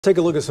Take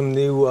a look at some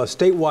new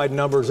statewide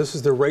numbers. This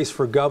is the race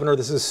for governor.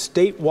 This is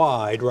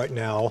statewide right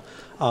now.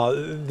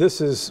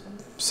 This is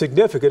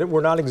significant. We're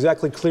not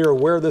exactly clear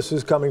where this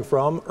is coming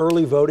from.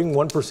 Early voting,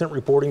 1%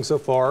 reporting so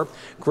far.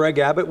 Greg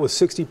Abbott with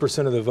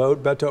 60% of the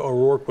vote. Beto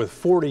O'Rourke with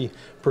 40%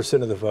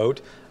 of the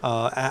vote.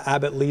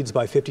 Abbott leads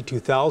by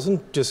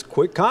 52,000. Just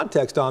quick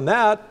context on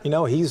that. You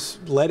know, he's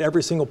led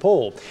every single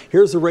poll.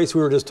 Here's the race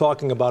we were just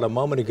talking about a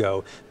moment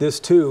ago. This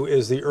too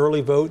is the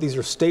early vote. These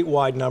are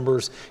statewide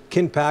numbers.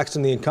 Ken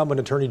Paxton, the incumbent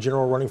attorney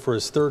general running for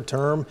his third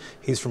term.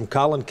 He's from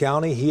Collin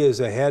County. He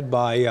is ahead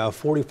by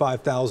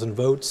 45,000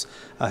 votes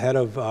ahead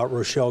of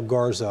Rochelle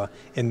Garza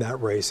in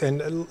that race.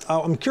 And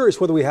I'm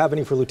curious whether we have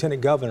any for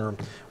lieutenant governor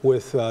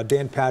with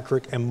Dan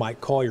Patrick and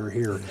Mike Collier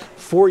here.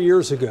 4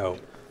 years ago,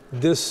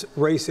 this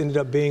race ended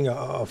up being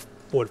a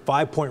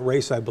 5-point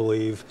race, I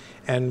believe.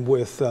 And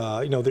with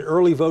you know, the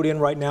early vote in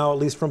right now, at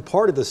least from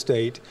part of the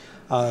state,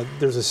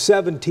 there's a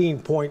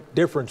 17-point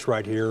difference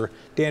right here.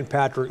 Dan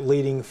Patrick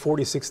leading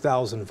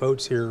 46,000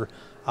 votes here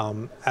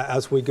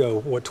as we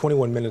go,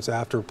 21 minutes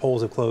after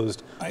polls have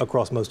closed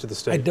across most of the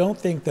state. I don't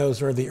think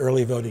those are the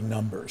early voting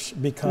numbers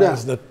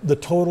because the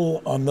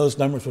total on those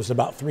numbers was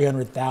about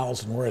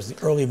 300,000, whereas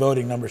the early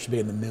voting numbers should be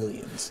in the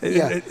millions.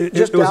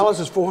 Just Dallas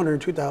is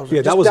 402,000.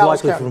 Yeah, that was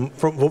likely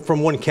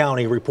from one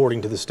county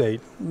reporting to the state.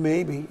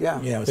 Maybe,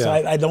 yeah. So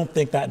I don't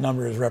think that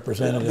number is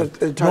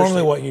representative.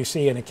 Normally what you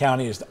see in a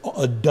county is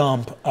a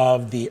dump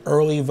of the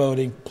early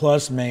voting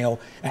plus mail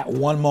at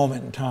one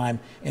moment in time,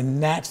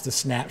 and that's the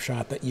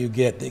snapshot that you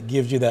get that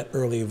gives you that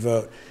early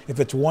vote.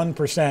 If it's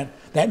 1%,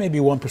 that may be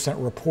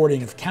 1%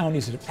 reporting of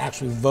counties that have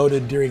actually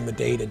voted during the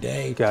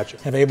day-to-day,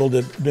 have able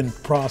to been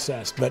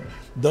processed. But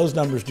those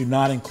numbers do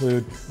not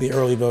include the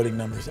early voting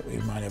numbers that we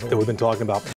might have. That we've been talking about.